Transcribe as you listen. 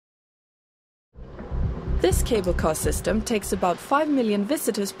This cable car system takes about 5 million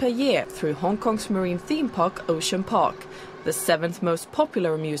visitors per year through Hong Kong's marine theme park Ocean Park, the 7th most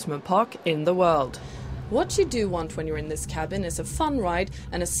popular amusement park in the world. What you do want when you're in this cabin is a fun ride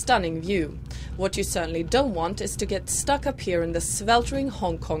and a stunning view. What you certainly don't want is to get stuck up here in the sweltering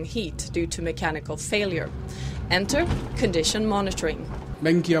Hong Kong heat due to mechanical failure. Enter condition monitoring.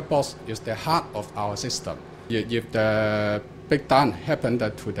 Main gearbox is the heart of our system. If the breakdown happened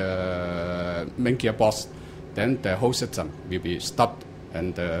to the main gearbox, then the whole system will be stopped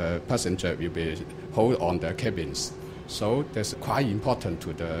and the passenger will be hold on the cabins. So that's quite important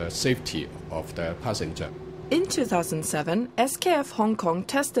to the safety of the passenger. In 2007, SKF Hong Kong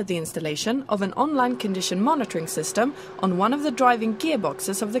tested the installation of an online condition monitoring system on one of the driving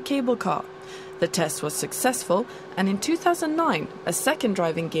gearboxes of the cable car. The test was successful, and in 2009, a second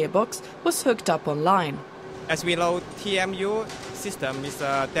driving gearbox was hooked up online. As we know, TMU system is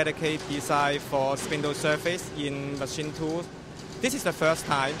a dedicated design for spindle surface in machine tools. This is the first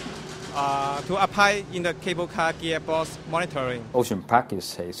time to apply in the cable car gearbox monitoring. Ocean Park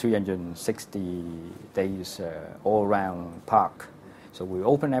is a 360 days all-round park. So we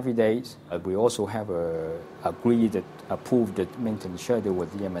open every day. We also have approved maintenance schedule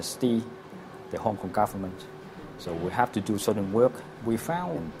with the MSD, the Hong Kong government. So we have to do certain work. We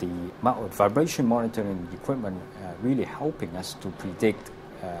found the vibration monitoring equipment really helping us to predict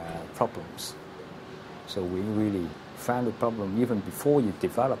problems. So we really found the problem even before it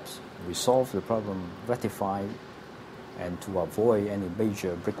develops. We solve the problem, rectify, and to avoid any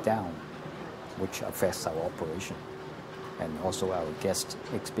major breakdown which affects our operation and also our guest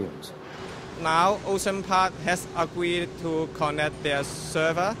experience. Now, Ocean Park has agreed to connect their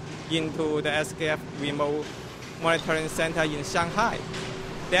server into the SKF Remote Monitoring Center in Shanghai.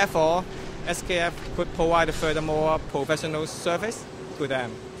 Therefore, SKF could provide furthermore professional service to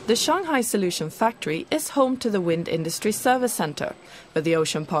them. The Shanghai Solution Factory is home to the Wind Industry Service Center, where the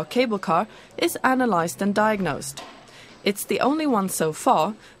Ocean Park cable car is analyzed and diagnosed. It's the only one so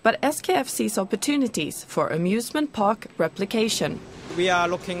far, but SKF sees opportunities for amusement park replication. We are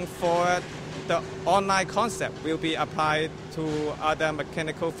looking for the online concept will be applied to other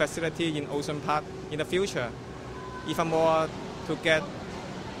mechanical facilities in Ocean Park in the future. Even more to get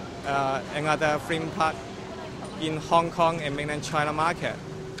another theme park in Hong Kong and mainland China market.